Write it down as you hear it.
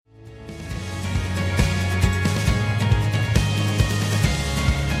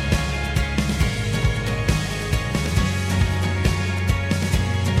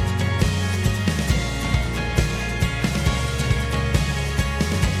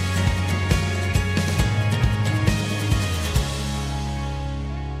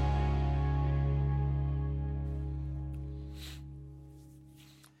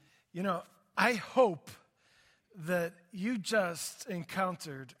You know, I hope that you just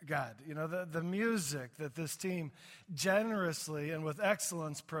encountered God. You know, the music that this team generously and with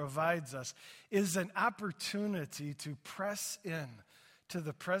excellence provides us is an opportunity to press in to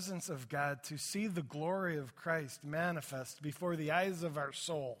the presence of God, to see the glory of Christ manifest before the eyes of our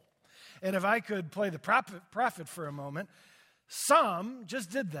soul. And if I could play the prophet for a moment, some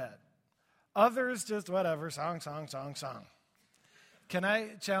just did that. Others just whatever, song. Can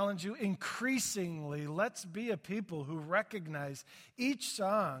I challenge you? Increasingly, let's be a people who recognize each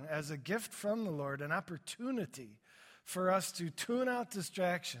song as a gift from the Lord, an opportunity for us to tune out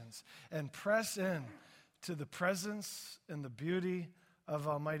distractions and press in to the presence and the beauty of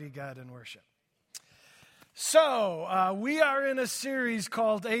Almighty God in worship. So, we are in a series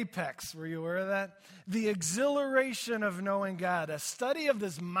called Apex. Were you aware of that? The exhilaration of knowing God, a study of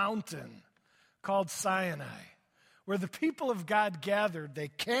this mountain called Sinai, where the people of God gathered, they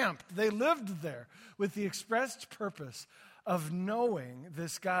camped, they lived there with the expressed purpose of knowing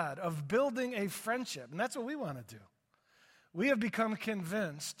this God, of building a friendship. And that's what we want to do. We have become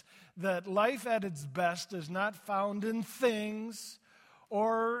convinced that life at its best is not found in things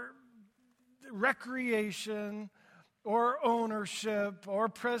or recreation or ownership or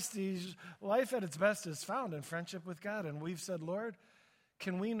prestige. Life at its best is found in friendship with God. And we've said, Lord,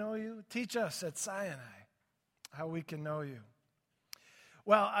 can we know you? Teach us at Sinai how we can know you.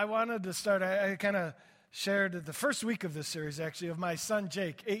 Well, I wanted to start, I kind of shared the first week of this series, actually, of my son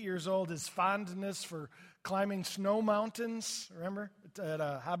Jake, 8 years old, his fondness for climbing snow mountains, remember, at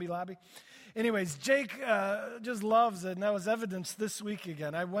Hobby Lobby? Anyways, Jake just loves it, and that was evidenced this week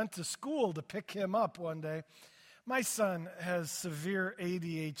again. I went to school to pick him up one day. My son has severe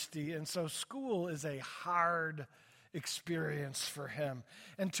ADHD, and so school is a hard experience for him.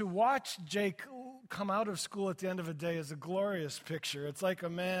 And to watch Jake come out of school at the end of a day is a glorious picture. It's like a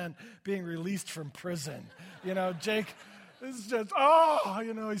man being released from prison. You know, Jake is just,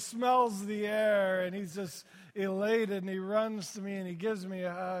 he smells the air, and he's just elated, and he runs to me, and he gives me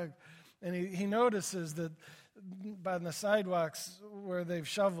a hug. And he notices that by the sidewalks where they've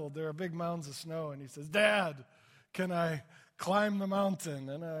shoveled, there are big mounds of snow. And he says, Dad, can I climb the mountain?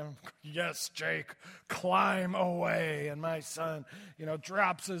 And I'm, yes, Jake, climb away. And my son,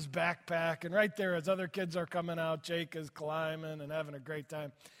 drops his backpack. And right there, as other kids are coming out, Jake is climbing and having a great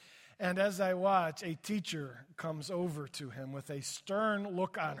time. And as I watch, a teacher comes over to him with a stern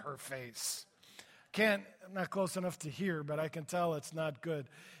look on her face. I'm not close enough to hear, but I can tell it's not good.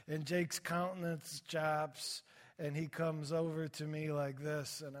 And Jake's countenance chops, and he comes over to me like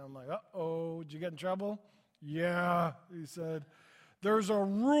this. And I'm like, uh-oh, did you get in trouble? Yeah, he said. There's a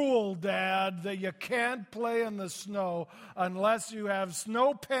rule, Dad, that you can't play in the snow unless you have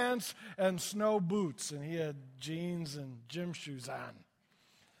snow pants and snow boots. And he had jeans and gym shoes on.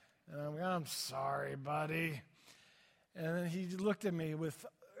 And I'm like, I'm sorry, buddy. And then he looked at me with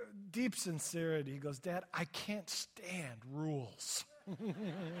deep sincerity. He goes, Dad, I can't stand rules.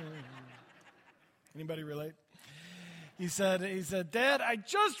 Anybody relate? He said, Dad, I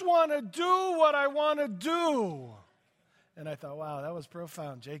just want to do what I want to do. And I thought, wow, that was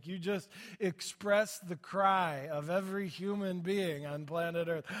profound, Jake. You just expressed the cry of every human being on planet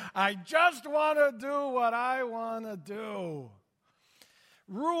Earth. I just want to do what I want to do.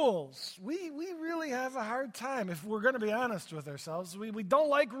 Rules. We really have a hard time, if we're going to be honest with ourselves. We don't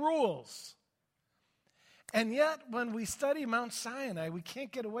like rules. And yet, when we study Mount Sinai, we can't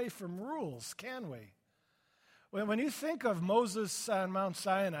get away from rules, can we? When you think of Moses on Mount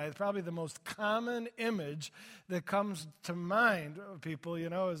Sinai, probably the most common image that comes to mind of people,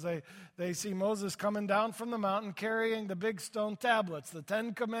 is they see Moses coming down from the mountain carrying the big stone tablets, the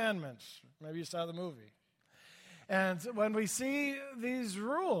 10 Commandments. Maybe you saw the movie. And when we see these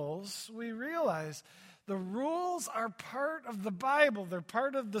rules, we realize the rules are part of the Bible. They're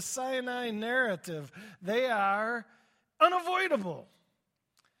part of the Sinai narrative. They are unavoidable.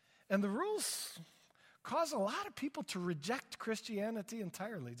 And the rules cause a lot of people to reject Christianity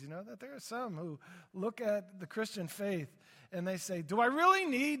entirely. Do you know that? There are some who look at the Christian faith and they say, do I really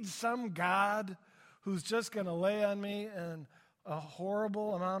need some God who's just going to lay on me a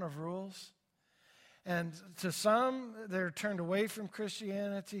horrible amount of rules? And to some, they're turned away from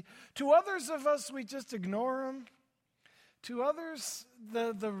Christianity. To others of us, we just ignore them. To others,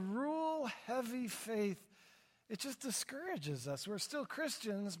 the rule-heavy faith, it just discourages us. We're still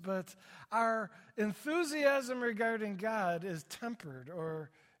Christians, but our enthusiasm regarding God is tempered, or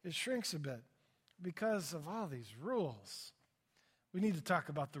it shrinks a bit because of all these rules. We need to talk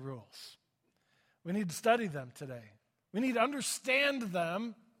about the rules. We need to study them today. We need to understand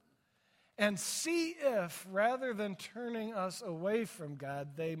them. and see if, rather than turning us away from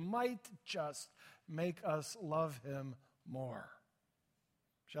God, they might just make us love him more.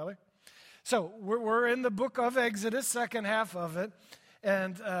 Shall we? So we're in the book of Exodus, second half of it.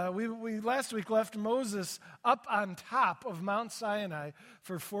 And we last week left Moses up on top of Mount Sinai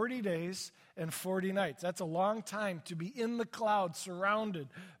for 40 days and 40 nights. That's a long time to be in the cloud, surrounded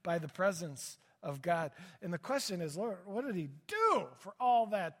by the presence of God. And the question is, Lord, what did he do for all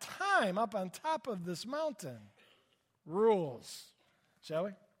that time up on top of this mountain? Rules, shall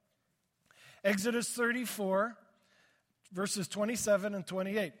we? Exodus 34, verses 27 and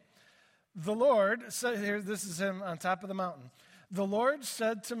 28. The Lord said, here, this is him on top of the mountain. The Lord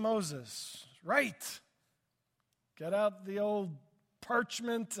said to Moses, write. Get out the old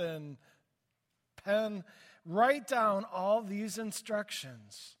parchment and pen. Write down all these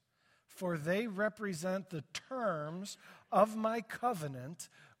instructions, for they represent the terms of my covenant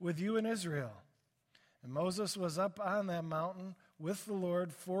with you and Israel. And Moses was up on that mountain with the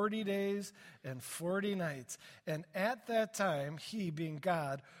Lord 40 days and 40 nights. And at that time, he, being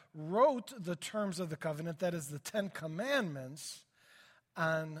God, wrote the terms of the covenant, that is the 10 Commandments,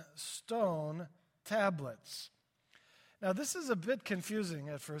 on stone tablets. Now, this is a bit confusing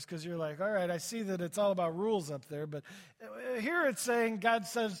at first because you're like, all right, I see that it's all about rules up there. But here it's saying, God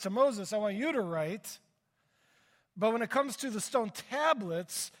says to Moses, I want you to write. But when it comes to the stone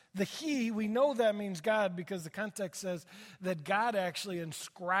tablets, the he, we know that means God because the context says that God actually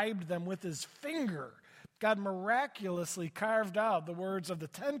inscribed them with his finger. God miraculously carved out the words of the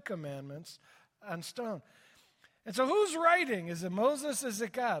 10 Commandments on stone. And so who's writing? Is it Moses? Is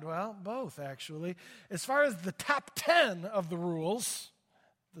it God? Well, both, actually. As far as the top 10 of the rules,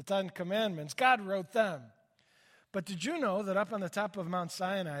 the 10 Commandments, God wrote them. But did you know that up on the top of Mount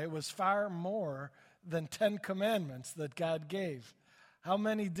Sinai, it was far more than 10 commandments that God gave? How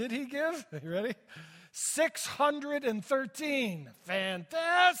many did he give? Are you ready? 613.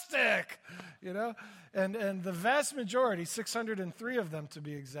 Fantastic! You know? And the vast majority, 603 of them to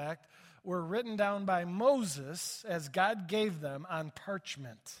be exact, were written down by Moses as God gave them on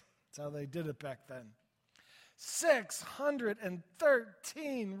parchment. That's how they did it back then.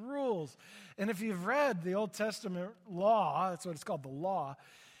 613 rules. And if you've read the Old Testament law, that's what it's called, the law,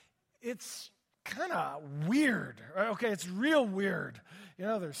 it's kind of weird. Okay, it's real weird. You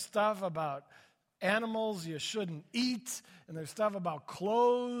know, there's stuff about animals you shouldn't eat, and there's stuff about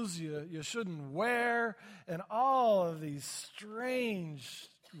clothes you shouldn't wear, and all of these strange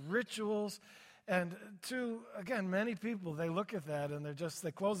rituals. And again, many people, they look at that and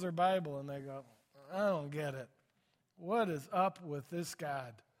they close their Bible and they go, I don't get it. What is up with this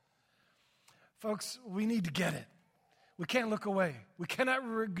God? Folks, we need to get it. We can't look away. We cannot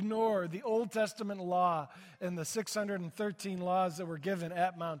ignore the Old Testament law and the 613 laws that were given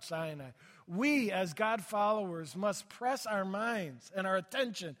at Mount Sinai. We, as God followers, must press our minds and our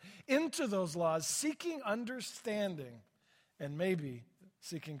attention into those laws, seeking understanding and maybe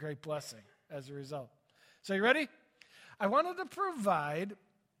seeking great blessing as a result. So you ready? I wanted to provide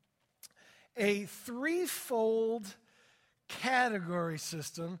a threefold category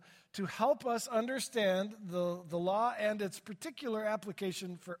system to help us understand the law and its particular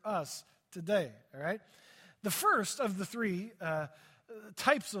application for us today, all right? The first of the three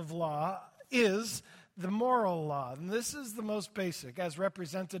types of law is the moral law, and this is the most basic, as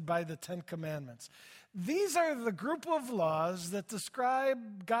represented by the 10 Commandments. These are the group of laws that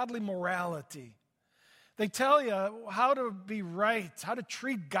describe godly morality. They tell you how to be right, how to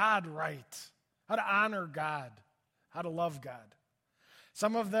treat God right, how to honor God, how to love God.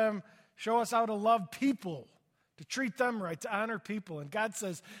 Some of them show us how to love people, to treat them right, to honor people. And God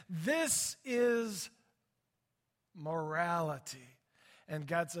says, this is morality. And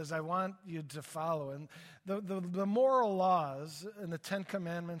God says, I want you to follow. And the moral laws in the 10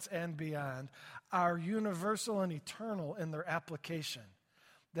 Commandments and beyond are universal and eternal in their application.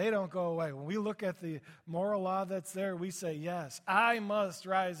 They don't go away. When we look at the moral law that's there, we say, yes, I must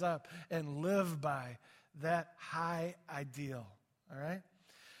rise up and live by that high ideal. All right?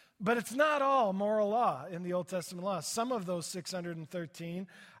 But it's not all moral law in the Old Testament law. Some of those 613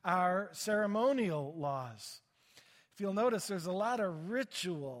 are ceremonial laws. If you'll notice, there's a lot of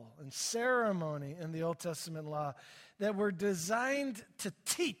ritual and ceremony in the Old Testament law that were designed to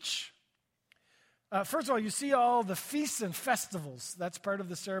teach. First of all, you see all the feasts and festivals. That's part of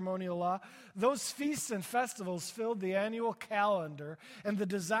the ceremonial law. Those feasts and festivals filled the annual calendar, and the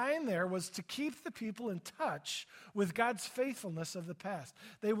design there was to keep the people in touch with God's faithfulness of the past.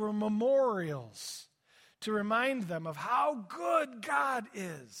 They were memorials to remind them of how good God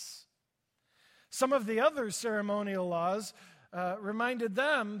is. Some of the other ceremonial laws reminded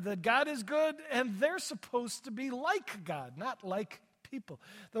them that God is good and they're supposed to be like God, not like people.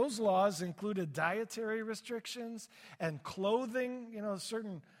 Those laws included dietary restrictions and clothing,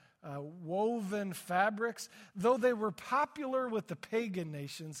 certain woven fabrics. Though they were popular with the pagan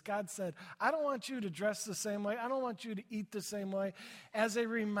nations, God said, I don't want you to dress the same way. I don't want you to eat the same way, as a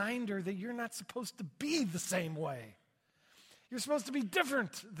reminder that you're not supposed to be the same way. You're supposed to be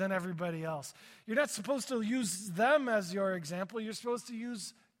different than everybody else. You're not supposed to use them as your example. You're supposed to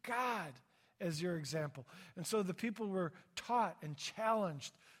use God as your example. And so the people were taught and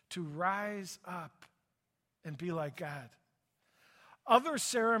challenged to rise up and be like God. Other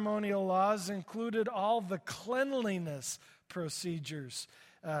ceremonial laws included all the cleanliness procedures.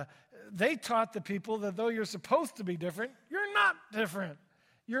 They taught the people that though you're supposed to be different, you're not different.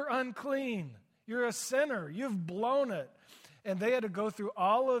 You're unclean. You're a sinner. You've blown it. And they had to go through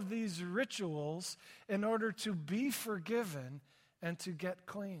all of these rituals in order to be forgiven and to get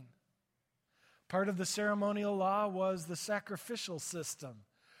clean. Part of the ceremonial law was the sacrificial system,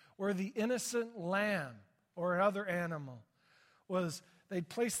 where the innocent lamb or another animal they'd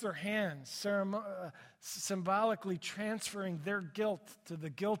place their hands, symbolically transferring their guilt to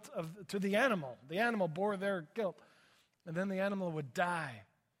the animal. The animal bore their guilt, and then the animal would die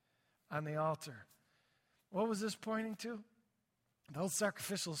on the altar. What was this pointing to? The whole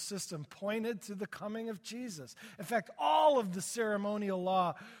sacrificial system pointed to the coming of Jesus. In fact, all of the ceremonial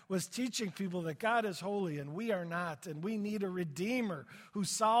law was teaching people that God is holy and we are not, and we need a Redeemer who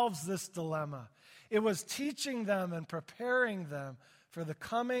solves this dilemma. It was teaching them and preparing them for the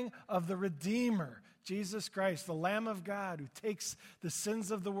coming of the Redeemer, Jesus Christ, the Lamb of God, who takes the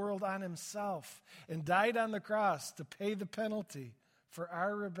sins of the world on himself and died on the cross to pay the penalty for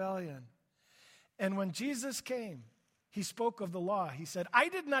our rebellion. And when Jesus came, he spoke of the law. He said, I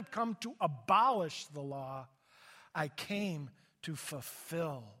did not come to abolish the law. I came to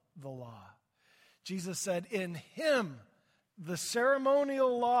fulfill the law. Jesus said, in him, the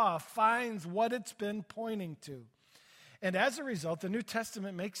ceremonial law finds what it's been pointing to. And as a result, the New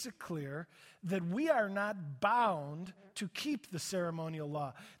Testament makes it clear that we are not bound to keep the ceremonial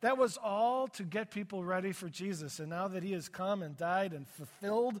law. That was all to get people ready for Jesus. And now that he has come and died and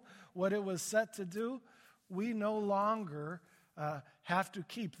fulfilled what it was set to do, we no longer have to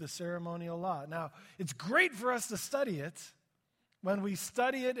keep the ceremonial law. Now, it's great for us to study it. When we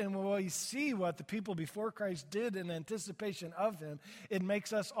study it and when we see what the people before Christ did in anticipation of him, it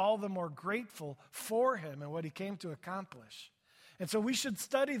makes us all the more grateful for him and what he came to accomplish. And so we should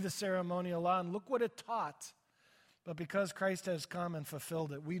study the ceremonial law and look what it taught. But because Christ has come and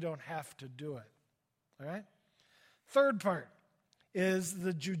fulfilled it, we don't have to do it. All right? Third part is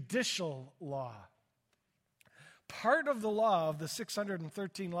the judicial law. Part of the law of the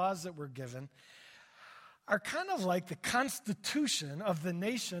 613 laws that were given are kind of like the constitution of the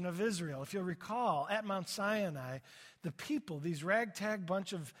nation of Israel. If you'll recall, at Mount Sinai, the people, these ragtag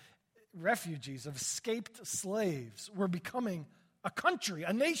bunch of refugees, of escaped slaves, were becoming a country,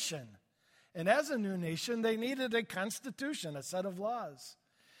 a nation. And as a new nation, they needed a constitution, a set of laws.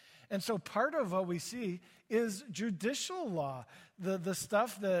 And so part of what we see is judicial law, the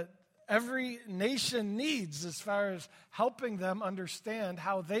stuff that every nation needs as far as helping them understand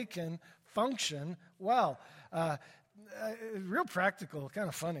how they can function well. Real practical, kind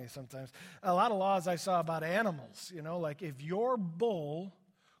of funny sometimes. A lot of laws I saw about animals, like if your bull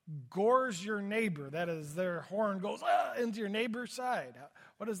gores your neighbor, that is, their horn goes into your neighbor's side,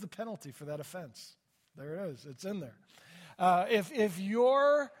 what is the penalty for that offense? There it is. It's in there. If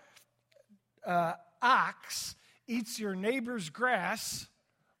your ox eats your neighbor's grass,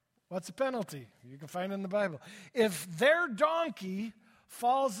 what's the penalty? You can find it in the Bible. If their donkey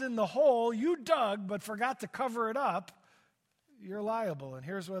falls in the hole you dug but forgot to cover it up, you're liable. And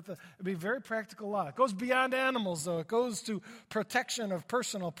here's what it'd be very practical law. It goes beyond animals, though. It goes to protection of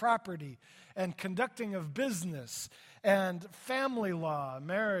personal property and conducting of business and family law,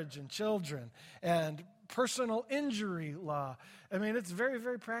 marriage and children, and personal injury law. I mean, it's very,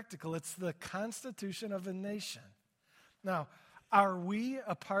 very practical. It's the constitution of a nation. Now, are we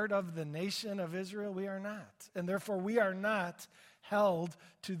a part of the nation of Israel? We are not. And therefore, we are not held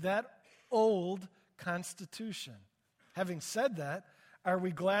to that old constitution. Having said that, are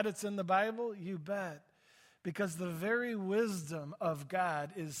we glad it's in the Bible? You bet. Because the very wisdom of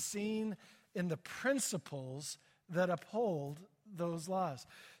God is seen in the principles that uphold those laws.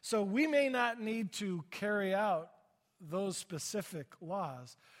 So we may not need to carry out those specific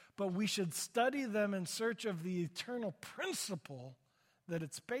laws, but we should study them in search of the eternal principle that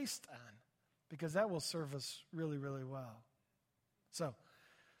it's based on, because that will serve us really, really well. So,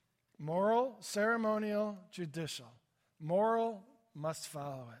 moral, ceremonial, judicial. Moral, must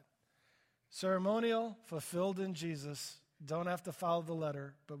follow it. Ceremonial, fulfilled in Jesus, don't have to follow the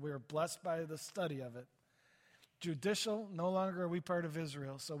letter, but we are blessed by the study of it. Judicial, no longer are we part of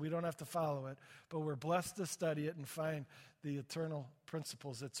Israel, so we don't have to follow it, but we're blessed to study it and find the eternal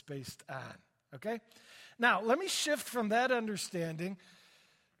principles it's based on. Okay? Now, let me shift from that understanding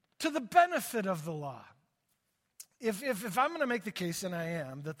to the benefit of the law. If I'm going to make the case, and I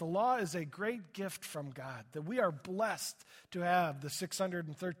am, that the law is a great gift from God, that we are blessed to have the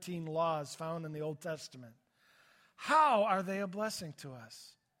 613 laws found in the Old Testament, how are they a blessing to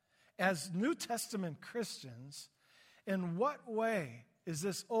us? As New Testament Christians, in what way is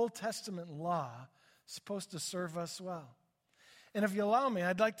this Old Testament law supposed to serve us well? And if you allow me,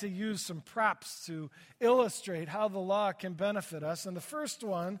 I'd like to use some props to illustrate how the law can benefit us. And the first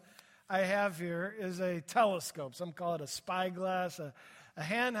one I have here is a telescope. Some call it a spyglass, a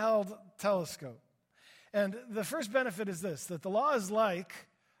handheld telescope. And the first benefit is this, that the law is like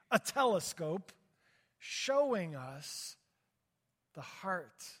a telescope showing us the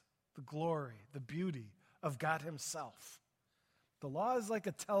heart, the glory, the beauty of God himself. The law is like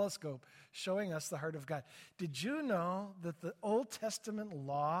a telescope showing us the heart of God. Did you know that the Old Testament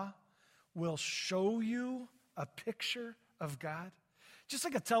law will show you a picture of God? Just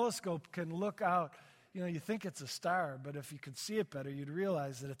like a telescope can look out, you think it's a star, but if you could see it better, you'd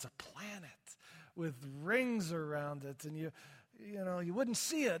realize that it's a planet with rings around it, and you wouldn't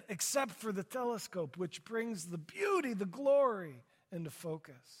see it except for the telescope, which brings the beauty, the glory into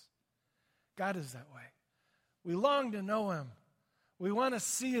focus. God is that way. We long to know him. We want to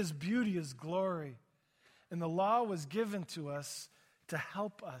see his beauty, his glory. And the law was given to us to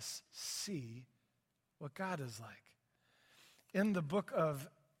help us see what God is like. In the book of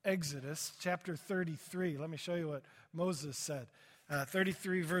Exodus, chapter 33, let me show you what Moses said.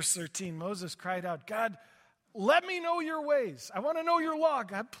 33, verse 13, Moses cried out, God, let me know your ways. I want to know your law,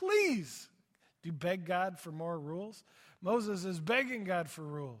 God, please. Do you beg God for more rules? Moses is begging God for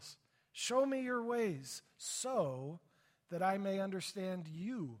rules. Show me your ways so that I may understand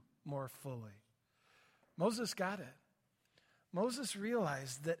you more fully. Moses got it. Moses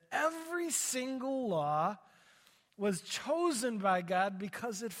realized that every single law was chosen by God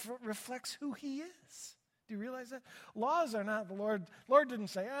because it reflects who he is. Do you realize that? Laws are not the Lord. Lord didn't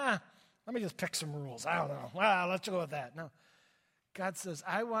say, let me just pick some rules. I don't know. Let's go with that. No. God says,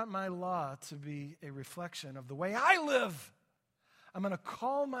 I want my law to be a reflection of the way I live. I'm going to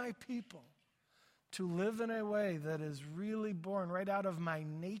call my people to live in a way that is really born right out of my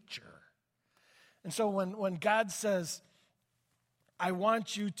nature. And so when God says, I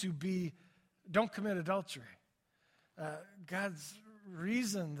want you to don't commit adultery, God's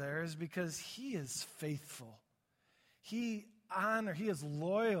reason there is because he is faithful. He is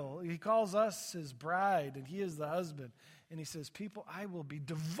loyal. He calls us his bride, and he is the husband. And he says, people, I will be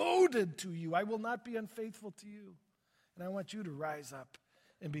devoted to you. I will not be unfaithful to you. And I want you to rise up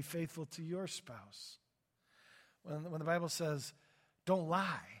and be faithful to your spouse. When the Bible says, don't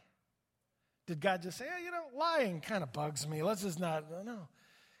lie, did God just say, lying kind of bugs me. Let's just not. No.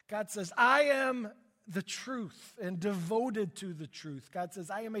 God says, I am the truth and devoted to the truth. God says,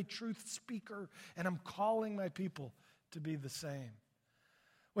 I am a truth speaker, and I'm calling my people to be the same.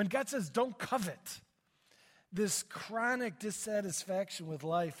 When God says, don't covet, this chronic dissatisfaction with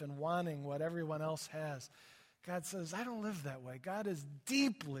life and wanting what everyone else has, God says, I don't live that way. God is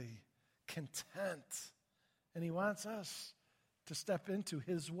deeply content, and he wants us to step into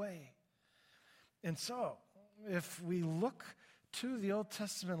his way. And so, if we look to the Old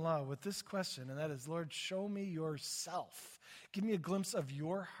Testament law with this question, and that is, Lord, show me yourself. Give me a glimpse of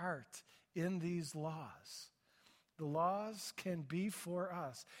your heart in these laws. The laws can be for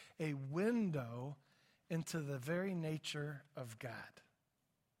us a window into the very nature of God.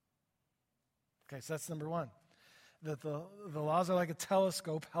 Okay, so that's number one. That the laws are like a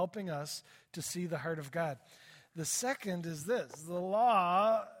telescope helping us to see the heart of God. The second is this. The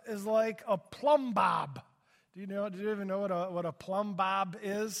law is like a plumb bob. Do you even know what a plumb bob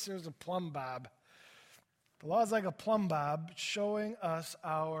is? Here's a plumb bob. The law is like a plumb bob showing us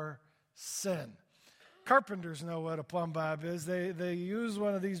our sin. Carpenters know what a plumb bob is. They use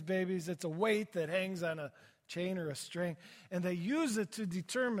one of these babies. It's a weight that hangs on a chain or a string, and they use it to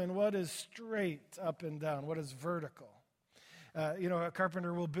determine what is straight up and down, what is vertical. A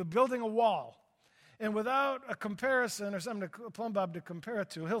carpenter will be building a wall, and without a comparison or something, a plumb bob to compare it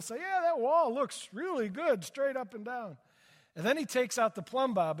to, he'll say, yeah, that wall looks really good, straight up and down. And then he takes out the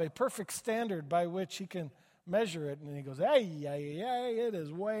plumb bob, a perfect standard by which he can measure it, and he goes, hey, it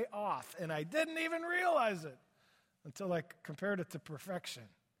is way off, and I didn't even realize it until I compared it to perfection.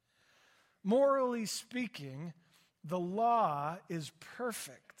 Morally speaking, The law is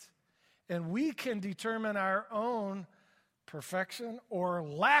perfect, and we can determine our own perfection or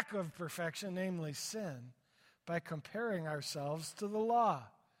lack of perfection, namely sin, by comparing ourselves to the law.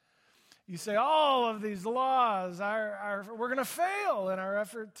 You say all of these laws we're going to fail in our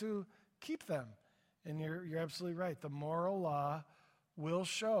effort to keep them. And you're absolutely right. The moral law will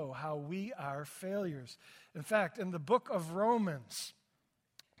show how we are failures. In fact, in the book of Romans,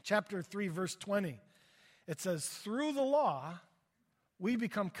 chapter 3, verse 20, it says, through the law, we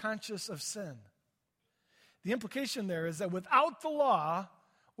become conscious of sin. The implication there is that without the law,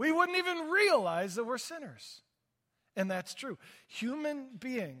 we wouldn't even realize that we're sinners. And that's true. Human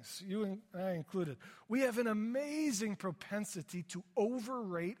beings, you and I included, we have an amazing propensity to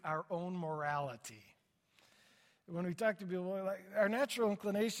overrate our own morality. When we talk to people, our natural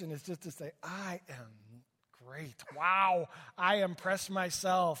inclination is just to say, I am great. Wow, I impress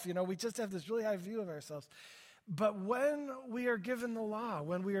myself. We just have this really high view of ourselves. But when we are given the law,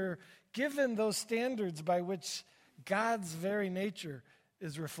 when we are given those standards by which God's very nature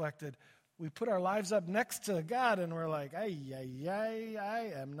is reflected, we put our lives up next to God and we're like, I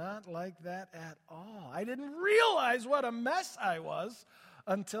am not like that at all. I didn't realize what a mess I was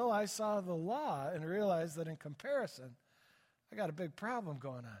until I saw the law and realized that in comparison, I got a big problem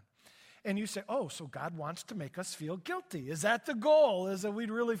going on. And you say, oh, so God wants to make us feel guilty. Is that the goal? Is that we'd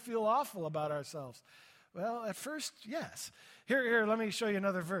really feel awful about ourselves? Well, at first, yes. Here, let me show you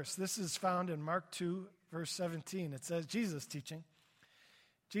another verse. This is found in Mark 2, verse 17. It says, Jesus teaching.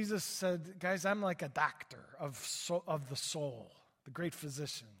 Jesus said, guys, I'm like a doctor of the soul, the great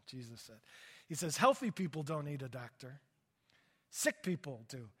physician, Jesus said. He says, healthy people don't need a doctor. Sick people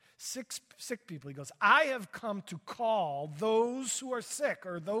do. Sick people. He goes, I have come to call those who are sick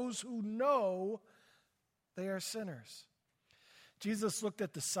or those who know they are sinners. Jesus looked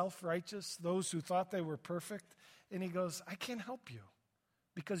at the self-righteous, those who thought they were perfect, and he goes, I can't help you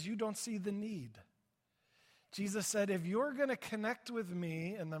because you don't see the need. Jesus said, if you're going to connect with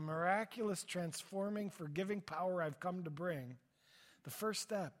me and the miraculous, transforming, forgiving power I've come to bring, the first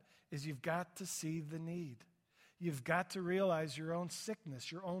step is you've got to see the need. You've got to realize your own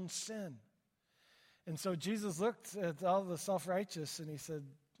sickness, your own sin. And so Jesus looked at all the self-righteous and he said,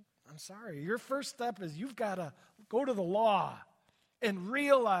 I'm sorry, your first step is you've got to go to the law and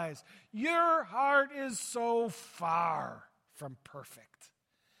realize your heart is so far from perfect.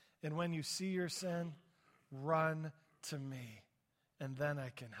 And when you see your sin, run to me, and then I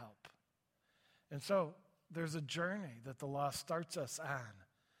can help. And so there's a journey that the law starts us on.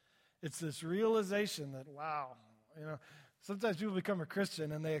 It's this realization that, wow, sometimes people become a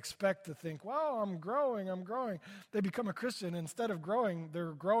Christian and they expect to think, wow, I'm growing. They become a Christian, and instead of growing,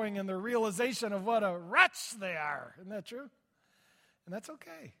 they're growing in their realization of what a wretch they are. Isn't that true? And that's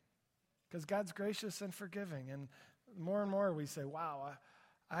okay, because God's gracious and forgiving. And more and more we say, wow,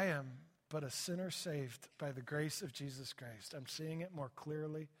 I am but a sinner saved by the grace of Jesus Christ. I'm seeing it more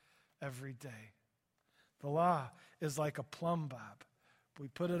clearly every day. The law is like a plumb bob. We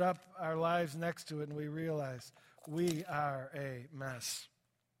put it up, our lives next to it, and we realize we are a mess.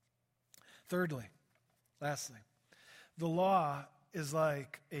 Thirdly, lastly, the law is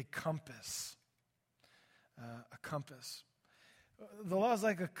like a compass. A compass. The law is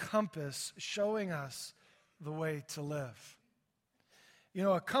like a compass showing us the way to live.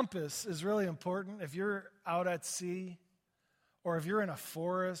 A compass is really important. If you're out at sea or if you're in a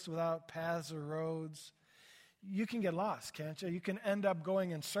forest without paths or roads, you can get lost, can't you? You can end up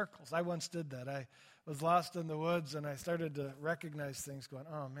going in circles. I once did that. I was lost in the woods and I started to recognize things going,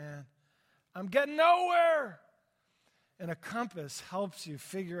 oh man, I'm getting nowhere. And a compass helps you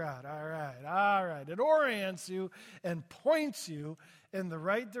figure out, all right. It orients you and points you in the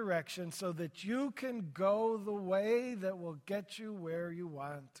right direction so that you can go the way that will get you where you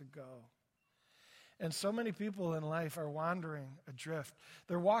want to go. And so many people in life are wandering adrift.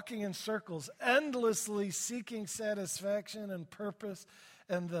 They're walking in circles, endlessly seeking satisfaction and purpose,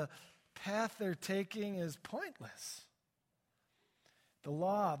 and the path they're taking is pointless. The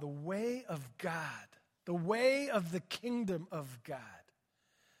law, the way of God, the way of the kingdom of God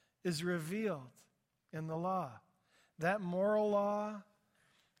is revealed in the law. That moral law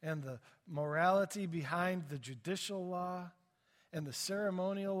and the morality behind the judicial law and the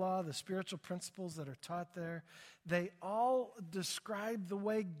ceremonial law, the spiritual principles that are taught there, they all describe the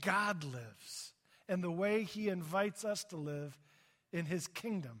way God lives and the way he invites us to live in his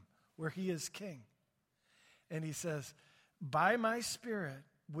kingdom where he is king. And he says, by my Spirit,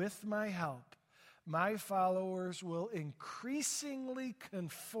 with my help, my followers will increasingly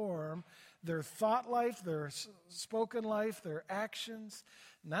conform their thought life, their spoken life, their actions,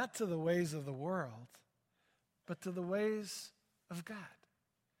 not to the ways of the world, but to the ways of God.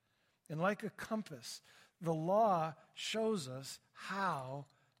 And like a compass, the law shows us how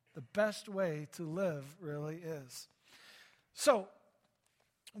the best way to live really is. So,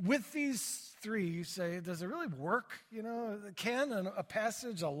 with these three, you say, does it really work? Can a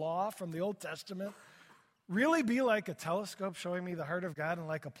passage, a law from the Old Testament really be like a telescope showing me the heart of God, and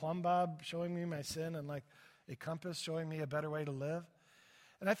like a plumb bob showing me my sin, and like a compass showing me a better way to live?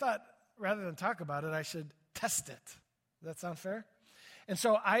 And I thought, rather than talk about it, I should test it. Does that sound fair? And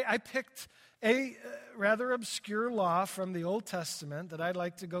so I picked a rather obscure law from the Old Testament that I'd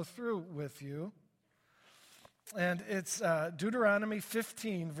like to go through with you. And it's Deuteronomy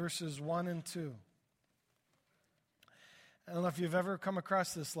 15, verses 1 and 2. I don't know if you've ever come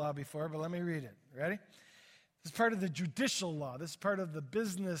across this law before, but let me read it. Ready? This is part of the judicial law. This is part of the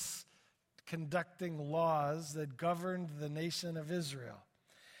business conducting laws that governed the nation of Israel.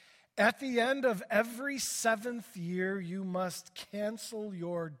 At the end of every 7th year, you must cancel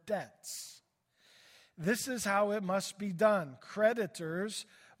your debts. This is how it must be done. Creditors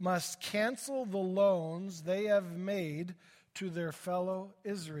must cancel the loans they have made to their fellow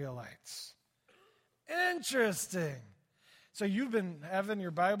Israelites. Interesting. So you've been having your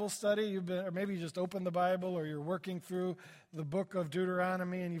Bible study, or maybe you just opened the Bible, or you're working through the book of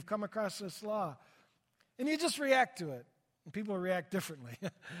Deuteronomy, and you've come across this law, and you just react to it. And people react differently.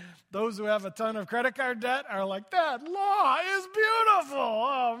 Those who have a ton of credit card debt are like, that law is beautiful.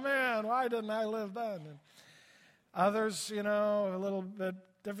 Oh, man, why didn't I live then? And others, a little bit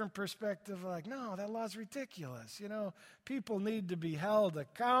different perspective, like, no, that law's ridiculous. People need to be held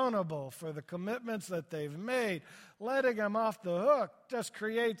accountable for the commitments that they've made. Letting them off the hook just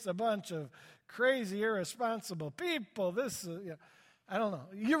creates a bunch of crazy, irresponsible people. I don't know.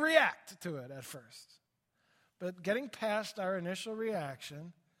 You react to it at first. But getting past our initial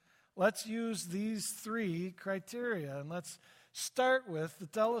reaction, let's use these three criteria, and let's start with the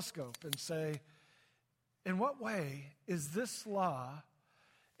telescope and say, in what way is this law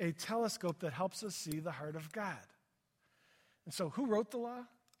a telescope that helps us see the heart of God? And so who wrote the law?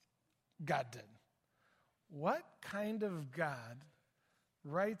 God did. What kind of God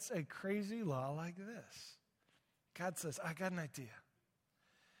writes a crazy law like this? God says, I got an idea.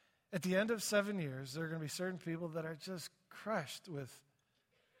 At the end of 7 years, there are going to be certain people that are just crushed with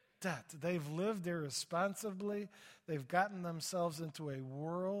debt. They've lived irresponsibly. They've gotten themselves into a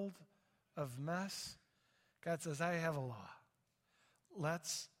world of mess. God says, I have a law.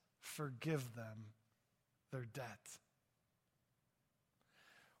 Let's forgive them their debt.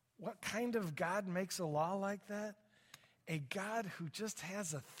 What kind of God makes a law like that? A God who just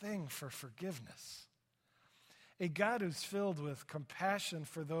has a thing for forgiveness. A God who's filled with compassion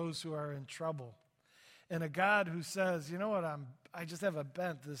for those who are in trouble. And a God who says, you know what, I just have a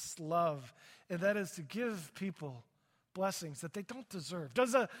bent, this love, and that is to give people blessings that they don't deserve.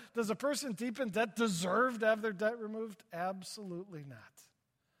 Does a person deep in debt deserve to have their debt removed? Absolutely not.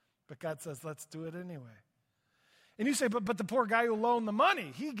 But God says, let's do it anyway. And you say, but the poor guy who loaned the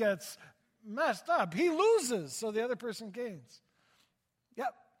money, he gets messed up. He loses, so the other person gains.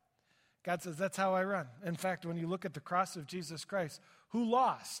 Yep. God says, that's how I run. In fact, when you look at the cross of Jesus Christ, who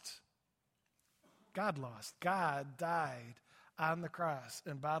lost? God lost. God died on the cross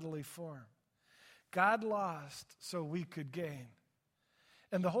in bodily form. God lost so we could gain.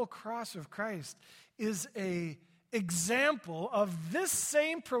 And the whole cross of Christ is an example of this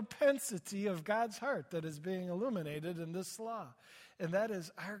same propensity of God's heart that is being illuminated in this law. And that is,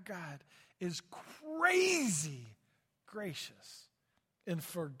 our God is crazy gracious in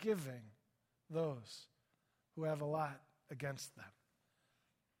forgiving those who have a lot against them.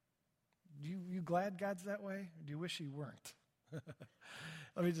 You glad God's that way? Or do you wish he weren't?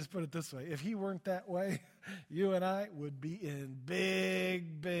 Let me just put it this way. If he weren't that way, you and I would be in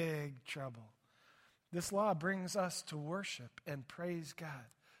big, big trouble. This law brings us to worship and praise God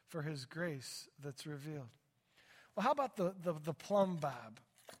for his grace that's revealed. Well, how about the plumb bob?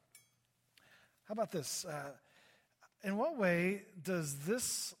 How about this? In what way does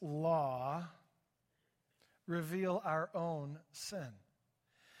this law reveal our own sin?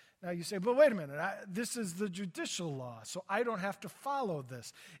 Now you say, but wait a minute, this is the judicial law, so I don't have to follow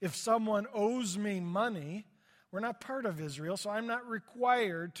this. If someone owes me money, we're not part of Israel, so I'm not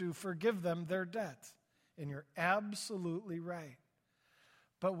required to forgive them their debt. And you're absolutely right.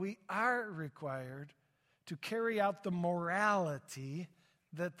 But we are required to carry out the morality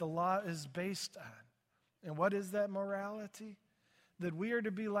that the law is based on. And what is that morality? That we are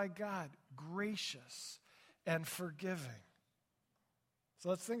to be like God, gracious and forgiving. So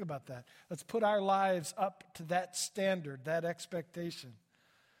let's think about that. Let's put our lives up to that standard, that expectation.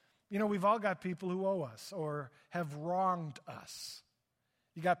 You know, we've all got people who owe us or have wronged us.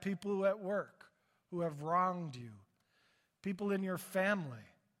 You got people who at work who have wronged you. People in your family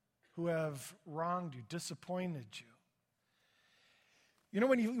who have wronged you, disappointed you. You know,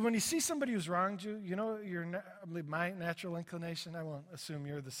 when you see somebody who's wronged you, you know, my natural inclination, I won't assume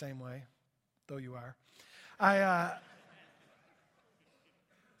you're the same way, though you are.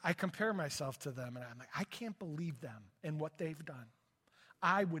 I compare myself to them, and I'm like, I can't believe them and what they've done.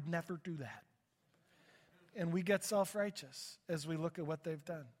 I would never do that. And we get self-righteous as we look at what they've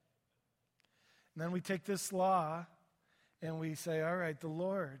done. And then we take this law and we say, all right, the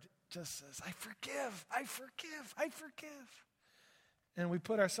Lord just says, I forgive, I forgive, I forgive. And we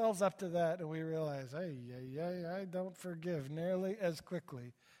put ourselves up to that and we realize, I don't forgive nearly as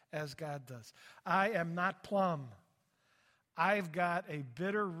quickly as God does. I am not plumb. I've got a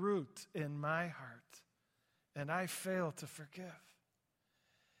bitter root in my heart, and I fail to forgive.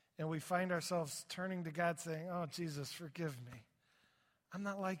 And we find ourselves turning to God saying, oh, Jesus, forgive me. I'm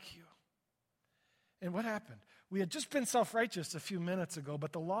not like you. And what happened? We had just been self-righteous a few minutes ago,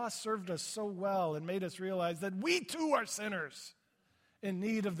 but the law served us so well and made us realize that we too are sinners in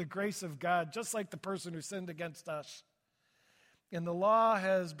need of the grace of God, just like the person who sinned against us. And the law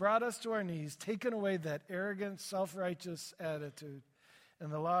has brought us to our knees, taken away that arrogant, self-righteous attitude.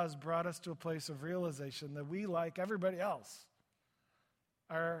 And the law has brought us to a place of realization that we, like everybody else,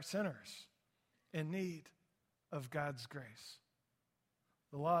 are sinners in need of God's grace.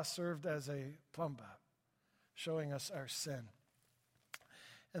 The law served as a plumb bob, showing us our sin.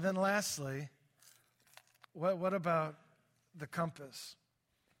 And then lastly, what about the compass?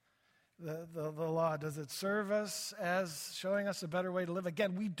 The law, does it serve us as showing us a better way to live?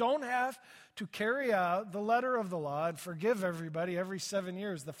 Again, we don't have to carry out the letter of the law and forgive everybody every 7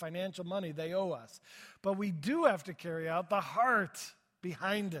 years the financial money they owe us. But we do have to carry out the heart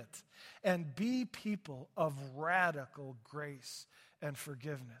behind it and be people of radical grace and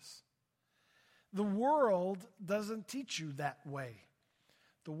forgiveness. The world doesn't teach you that way.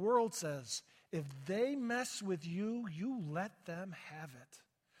 The world says, if they mess with you, you let them have it.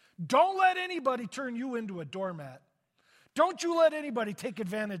 Don't let anybody turn you into a doormat. Don't you let anybody take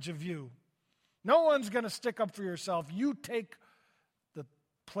advantage of you. No one's going to stick up for yourself. You take the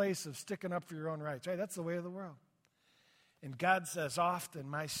place of sticking up for your own rights. Right? That's the way of the world. And God says, often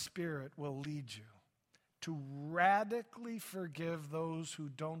my Spirit will lead you to radically forgive those who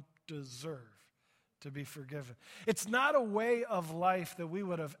don't deserve to be forgiven. It's not a way of life that we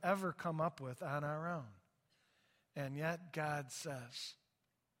would have ever come up with on our own. And yet God says,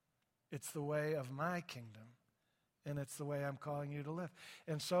 it's the way of my kingdom, and it's the way I'm calling you to live.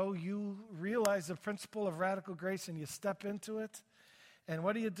 And so you realize the principle of radical grace, and you step into it. And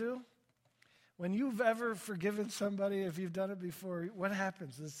what do? When you've ever forgiven somebody, if you've done it before, what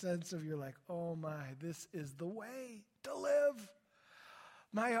happens? The sense of you're like, oh my, this is the way to live.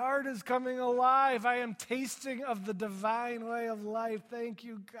 My heart is coming alive. I am tasting of the divine way of life. Thank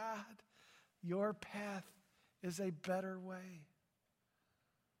you, God. Your path is a better way.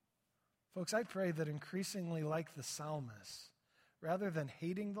 Folks, I pray that increasingly like the psalmist, rather than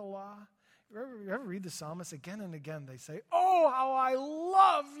hating the law, you ever read the psalmist again and again, they say, oh, how I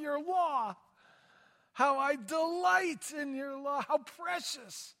love your law. How I delight in your law. How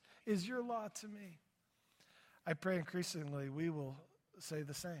precious is your law to me. I pray increasingly we will say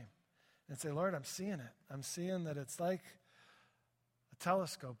the same and say, Lord, I'm seeing it. I'm seeing that it's like a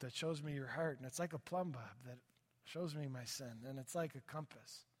telescope that shows me your heart, and it's like a plumb bob that shows me my sin, and it's like a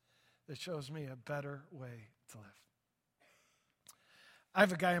compass that shows me a better way to live. I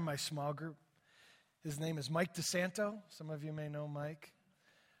have a guy in my small group. His name is Mike DeSanto. Some of you may know Mike.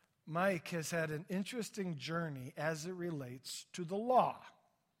 Mike has had an interesting journey as it relates to the law,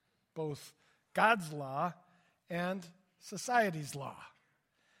 both God's law and society's law.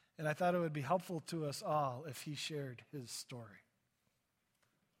 And I thought it would be helpful to us all if he shared his story.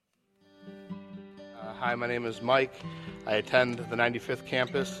 Hi, my name is Mike. I attend the 95th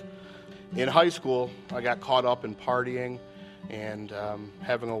campus. In high school, I got caught up in partying and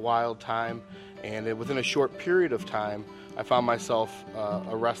having a wild time. And within a short period of time, I found myself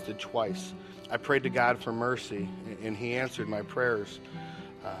arrested twice. I prayed to God for mercy, and he answered my prayers.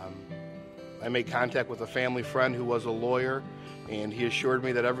 I made contact with a family friend who was a lawyer, and he assured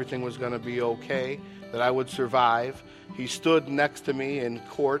me that everything was going to be okay, that I would survive. He stood next to me in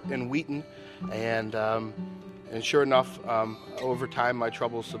court in Wheaton, and sure enough, over time, my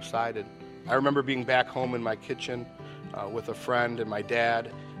troubles subsided. I remember being back home in my kitchen with a friend and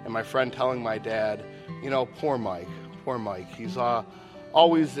my friend telling my dad, you know, poor Mike, he's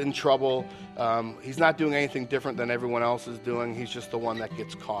always in trouble. He's not doing anything different than everyone else is doing. He's just the one that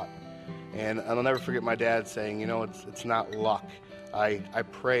gets caught. And I'll never forget my dad saying, it's not luck. I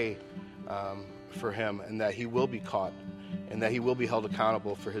pray for him, and that he will be caught, and that he will be held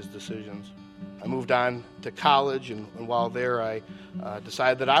accountable for his decisions. I moved on to college, and while there, I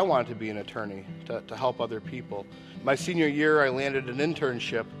decided that I wanted to be an attorney to help other people. My senior year, I landed an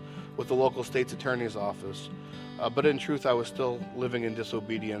internship with the local state's attorney's office, but in truth, I was still living in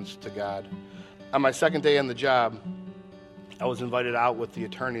disobedience to God. On my second day on the job, I was invited out with the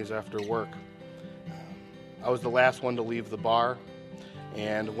attorneys after work. I was the last one to leave the bar,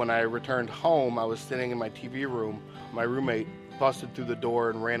 and when I returned home, I was sitting in my TV room. My roommate busted through the door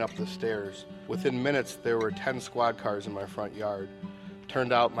and ran up the stairs. Within minutes, there were 10 squad cars in my front yard.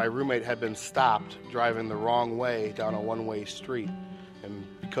 Turned out my roommate had been stopped driving the wrong way down a one-way street, and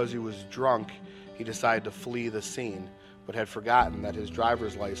because he was drunk, he decided to flee the scene, but had forgotten that his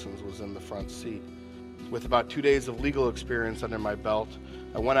driver's license was in the front seat. With about 2 days of legal experience under my belt,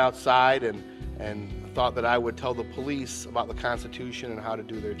 I went outside and thought that I would tell the police about the Constitution and how to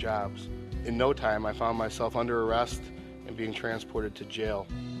do their jobs. In no time, I found myself under arrest and being transported to jail.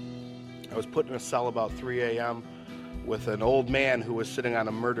 I was put in a cell about 3 a.m. with an old man who was sitting on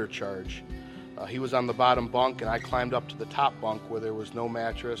a murder charge. He was on the bottom bunk, and I climbed up to the top bunk where there was no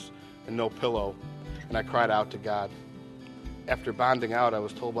mattress and no pillow, and I cried out to God. After bonding out, I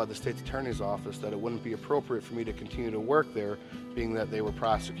was told by the state's attorney's office that it wouldn't be appropriate for me to continue to work there, being that they were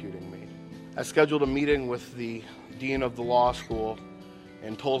prosecuting me. I scheduled a meeting with the dean of the law school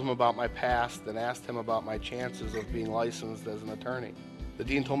and told him about my past and asked him about my chances of being licensed as an attorney. The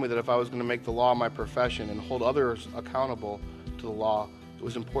dean told me that if I was going to make the law my profession and hold others accountable to the law, it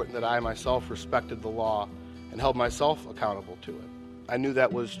was important that I myself respected the law and held myself accountable to it. I knew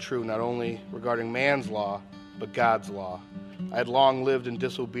that was true not only regarding man's law, but God's law. I had long lived in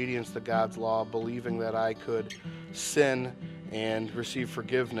disobedience to God's law, believing that I could sin and receive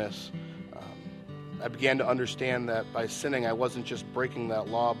forgiveness. I began to understand that by sinning, I wasn't just breaking that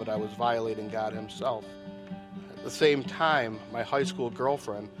law, but I was violating God himself. At the same time, my high school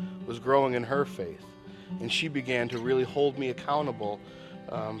girlfriend was growing in her faith, and she began to really hold me accountable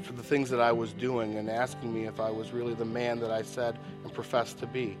for the things that I was doing and asking me if I was really the man that I said and professed to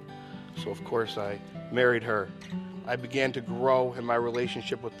be. So, of course, I married her. I began to grow in my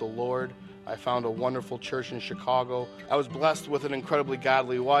relationship with the Lord. I found a wonderful church in Chicago. I was blessed with an incredibly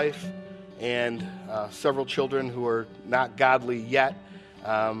godly wife and several children who are not godly yet.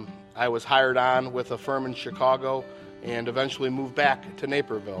 I was hired on with a firm in Chicago and eventually moved back to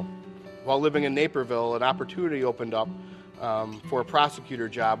Naperville. While living in Naperville, an opportunity opened up for a prosecutor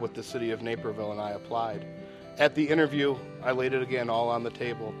job with the city of Naperville, and I applied. At the interview, I laid it again all on the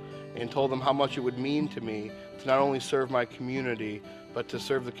table and told them how much it would mean to me to not only serve my community, but to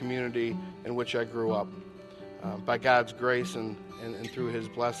serve the community in which I grew up. By God's grace and through his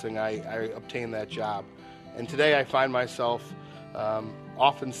blessing, I obtained that job. And today I find myself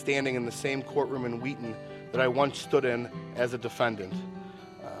often standing in the same courtroom in Wheaton that I once stood in as a defendant.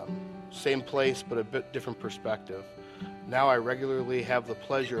 Same place, but a bit different perspective. Now I regularly have the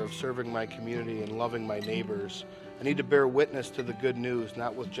pleasure of serving my community and loving my neighbors. I need to bear witness to the good news,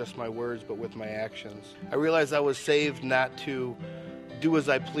 not with just my words, but with my actions. I realized I was saved not to do as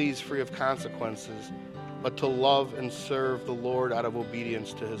I please free of consequences, but to love and serve the Lord out of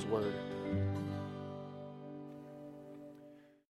obedience to his word.